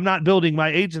agency and am not building my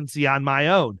agency on my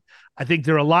own. I think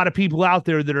there are a lot of people out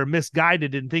there that are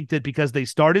misguided and think that because they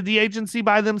started the agency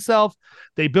by themselves,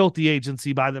 they built the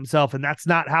agency by themselves. And that's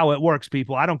not how it works,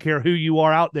 people. I don't care who you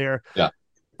are out there. Yeah.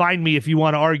 Find me if you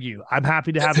want to argue. I'm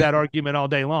happy to have that argument all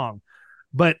day long.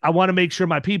 But I want to make sure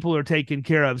my people are taken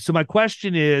care of. So my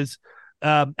question is,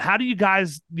 how do you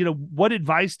guys, what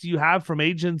advice do you have for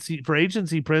agency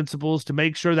principals to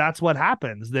make sure that's what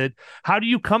happens? That how do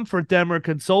you comfort them or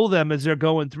console them as they're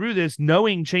going through this,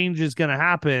 knowing change is going to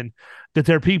happen, that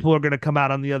their people are going to come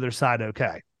out on the other side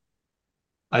okay?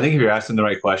 I think if you're asking the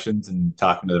right questions and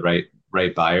talking to the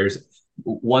right buyers,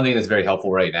 one thing that's very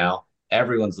helpful right now,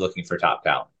 everyone's looking for top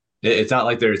talent. It's not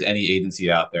like there's any agency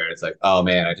out there. It's like, oh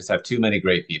man, I just have too many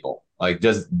great people. Like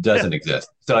doesn't exist.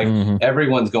 So like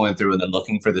everyone's going through and then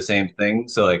looking for the same thing.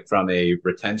 So like from a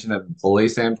retention of employee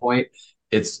standpoint,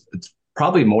 it's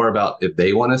probably more about if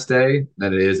they want to stay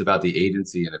than it is about the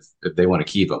agency and if they want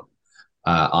to keep them,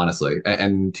 honestly.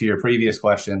 And to your previous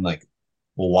question, like,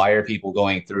 well, why are people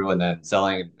going through and then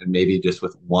selling and maybe just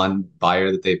with one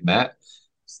buyer that they've met?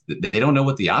 jobs. They don't know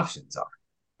what the options are.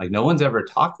 Like no one's ever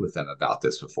talked with them about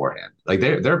this beforehand. Like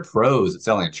they're pros at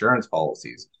selling insurance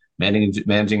policies,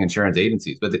 managing insurance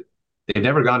agencies, but they've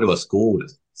never gone to a school to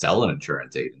sell an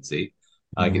insurance agency.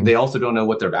 Like they also don't know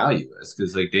what their value is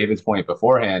because, like David's point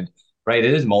beforehand, right?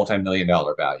 It is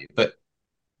multi-million-dollar value, but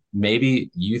maybe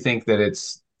you think that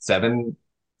it's $7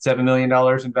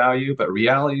 million in value, but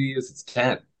reality is it's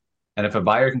 10. And if a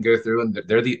buyer can go through and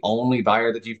they're the only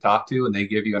buyer that you've talked to and they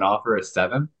give you an offer at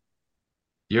 7,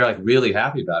 you're like really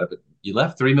happy about it, but you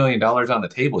left $3 million on the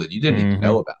table that you didn't even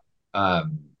know about,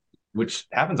 which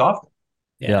happens often.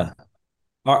 Yeah.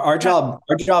 Our job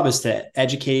is to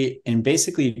educate and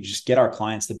basically just get our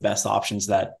clients the best options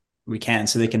that we can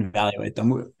so they can evaluate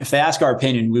them. If they ask our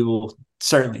opinion, we will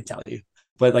certainly tell you.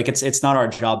 But like it's not our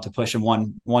job to push in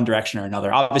one direction or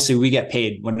another. Obviously, we get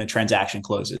paid when a transaction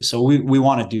closes, so we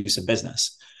want to do some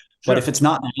business. Sure. But if it's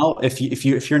not now,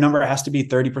 if your number has to be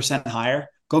 30% higher,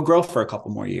 go grow for a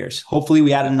couple more years. Hopefully,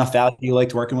 we added enough value. You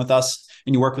liked working with us,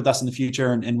 and you work with us in the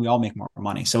future, and we all make more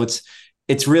money. So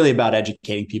it's really about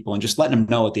educating people and just letting them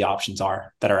know what the options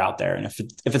are that are out there. And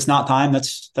if it's not time,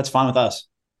 that's fine with us.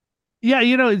 Yeah,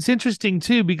 it's interesting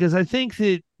too, because I think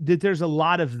that there's a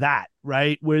lot of that,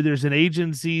 right? Where there's an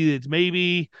agency that's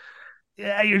maybe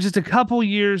you're just a couple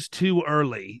years too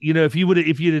early. If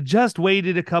you'd have just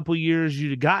waited a couple years,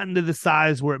 you'd have gotten to the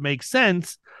size where it makes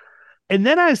sense. And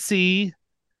then I see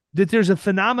that there's a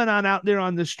phenomenon out there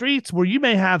on the streets where you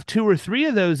may have 2 or 3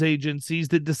 of those agencies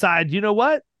that decide, you know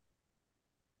what?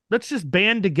 Let's just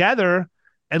band together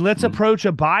and let's approach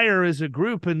a buyer as a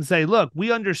group and say, look,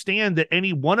 we understand that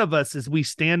any one of us as we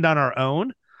stand on our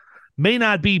own may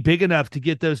not be big enough to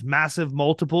get those massive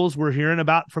multiples we're hearing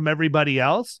about from everybody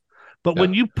else. But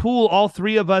when you pool all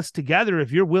 3 of us together,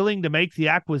 if you're willing to make the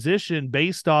acquisition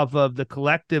based off of the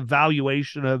collective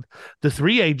valuation of the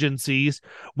 3 agencies,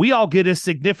 we all get a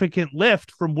significant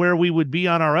lift from where we would be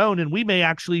on our own. And we may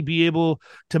actually be able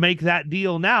to make that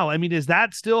deal now. I mean, is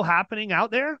that still happening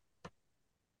out there?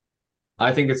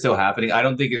 I think it's still happening. I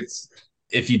don't think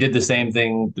if you did the same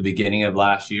thing the beginning of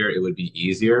last year, it would be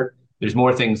easier. There's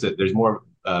more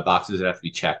boxes that have to be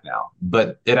checked now,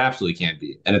 but it absolutely can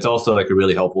be. And it's also like a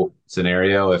really helpful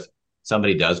scenario if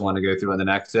somebody does want to go through on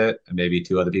the exit and maybe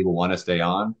 2 other people want to stay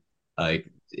on. Like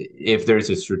if there's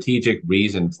a strategic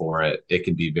reason for it, it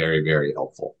can be very, very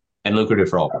helpful and lucrative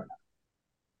for all parties.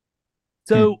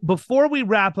 So before we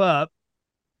wrap up,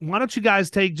 why don't you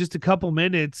guys take just a couple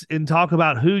minutes and talk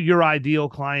about who your ideal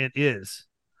client is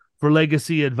for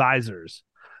Legacy Advisors?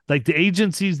 Like the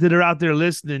agencies that are out there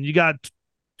listening, you got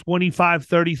 25,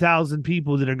 30,000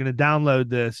 people that are going to download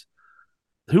this.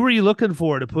 Who are you looking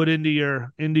for to put into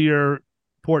your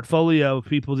portfolio of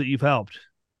people that you've helped?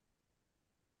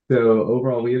 So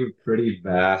overall, we have a pretty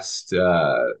vast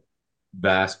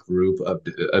group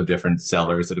of different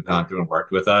sellers that have gone through and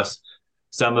worked with us.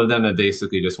 Some of them have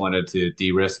basically just wanted to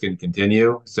de-risk and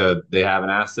continue. So they have an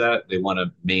asset. They want to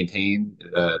maintain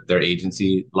their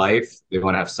agency life. They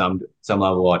want to have some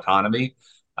level of autonomy,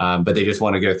 but they just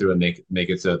want to go through and make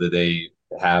it so that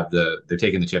they're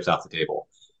taking the chips off the table.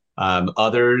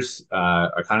 Others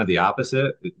are kind of the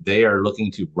opposite. They are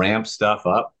looking to ramp stuff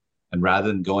up, and rather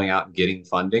than going out and getting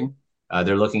funding,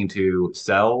 they're looking to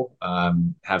sell,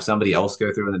 have somebody else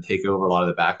go through and then take over a lot of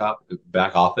the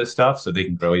back office stuff so they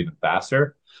can grow even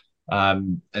faster.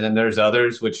 And then there's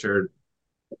others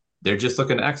they're just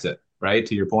looking to exit, right?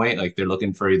 To your point, like they're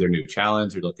looking for either new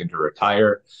challenge or looking to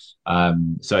retire.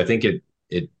 So I think it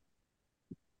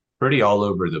pretty all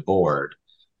over the board.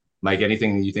 Mike,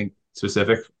 anything you think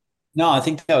specific? No, I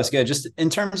think that was good. Just in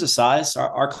terms of size,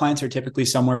 our clients are typically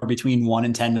somewhere between 1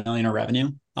 and 10 million in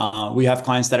revenue. We have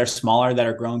clients that are smaller that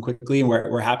are growing quickly, and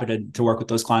we're happy to work with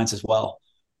those clients as well.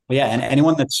 But yeah, and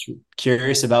anyone that's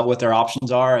curious about what their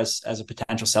options are as a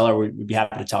potential seller, we'd be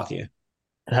happy to talk to you.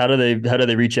 How do they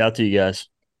reach out to you guys?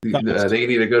 They can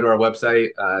either go to our website,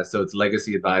 so it's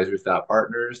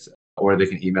legacyadvisors.partners, or they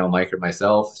can email Mike or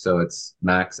myself. So it's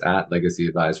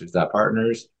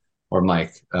max@legacyadvisors.partners. Or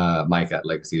Mike at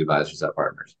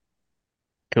legacyadvisors.partners.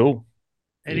 Cool.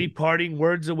 Any parting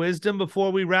words of wisdom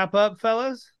before we wrap up,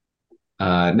 fellas?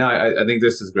 No, I think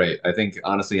this is great. I think,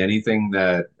 honestly, anything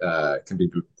that can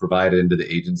be provided into the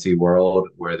agency world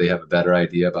where they have a better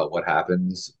idea about what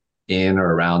happens in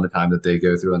or around the time that they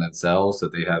go through and then sell, so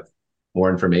they have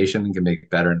more information and can make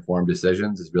better informed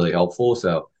decisions is really helpful.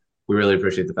 So we really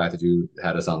appreciate the fact that you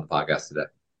had us on the podcast today.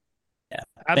 Yeah.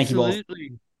 Absolutely. Thank you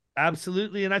both.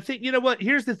 Absolutely. And I think, you know what?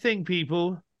 Here's the thing,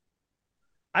 people.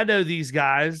 I know these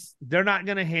guys. They're not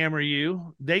going to hammer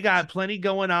you. They got plenty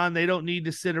going on. They don't need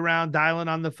to sit around dialing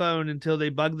on the phone until they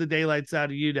bug the daylights out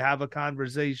of you to have a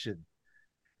conversation.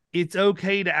 it's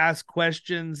okay to ask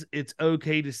questions. It's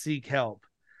okay to seek help.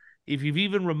 If you've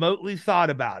even remotely thought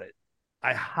about it,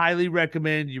 I highly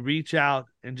recommend you reach out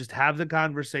and just have the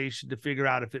conversation to figure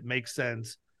out if it makes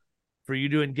sense for you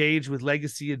to engage with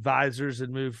legacy advisors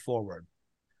and move forward.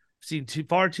 I've seen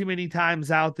far too many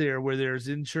times out there where there's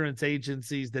insurance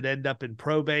agencies that end up in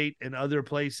probate and other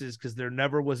places because there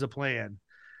never was a plan.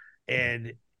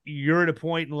 And you're at a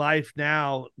point in life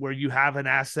now where you have an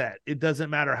asset. It doesn't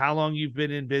matter how long you've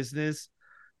been in business.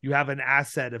 You have an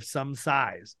asset of some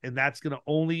size, and that's going to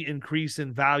only increase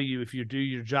in value if you do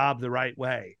your job the right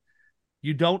way.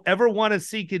 You don't ever want to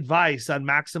seek advice on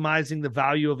maximizing the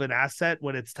value of an asset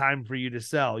when it's time for you to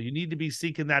sell. You need to be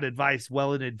seeking that advice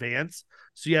well in advance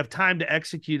so you have time to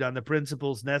execute on the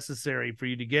principles necessary for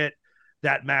you to get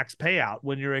that max payout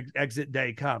when your exit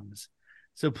day comes.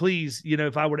 So please,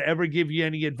 if I were to ever give you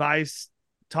any advice,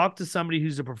 talk to somebody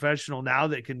who's a professional now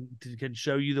that can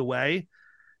show you the way.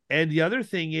 And the other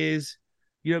thing is,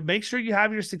 make sure you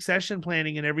have your succession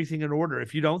planning and everything in order.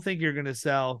 If you don't think you're going to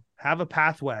sell, have a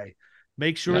pathway.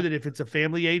 Make sure that if it's a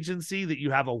family agency that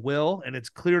you have a will and it's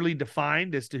clearly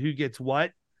defined as to who gets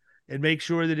what. And make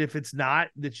sure that if it's not,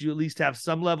 that you at least have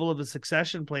some level of a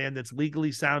succession plan that's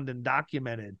legally sound and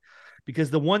documented.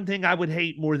 Because the one thing I would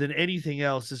hate more than anything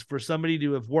else is for somebody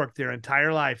to have worked their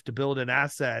entire life to build an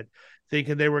asset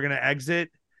thinking they were going to exit.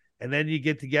 And then you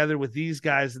get together with these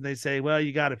guys and they say, well,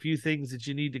 you got a few things that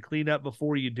you need to clean up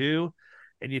before you do.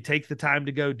 And you take the time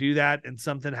to go do that. And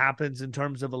something happens in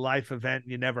terms of a life event.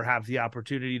 And you never have the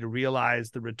opportunity to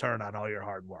realize the return on all your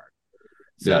hard work.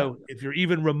 So if you're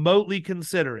even remotely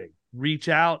considering, reach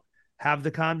out, have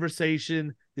the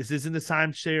conversation. This isn't a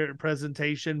timeshare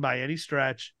presentation by any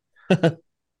stretch.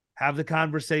 Have the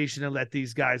conversation and let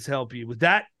these guys help you. With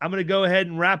that, I'm going to go ahead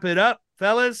and wrap it up,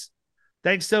 fellas.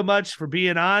 Thanks so much for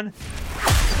being on.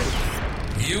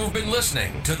 You've been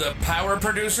listening to the Power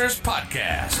Producers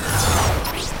Podcast.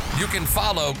 You can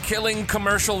follow Killing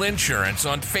Commercial Insurance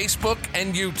on Facebook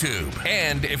and YouTube.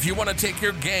 And if you want to take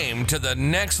your game to the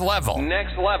next level,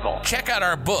 check out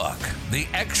our book, The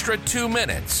Extra 2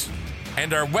 Minutes,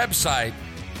 and our website,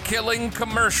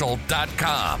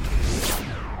 killingcommercial.com.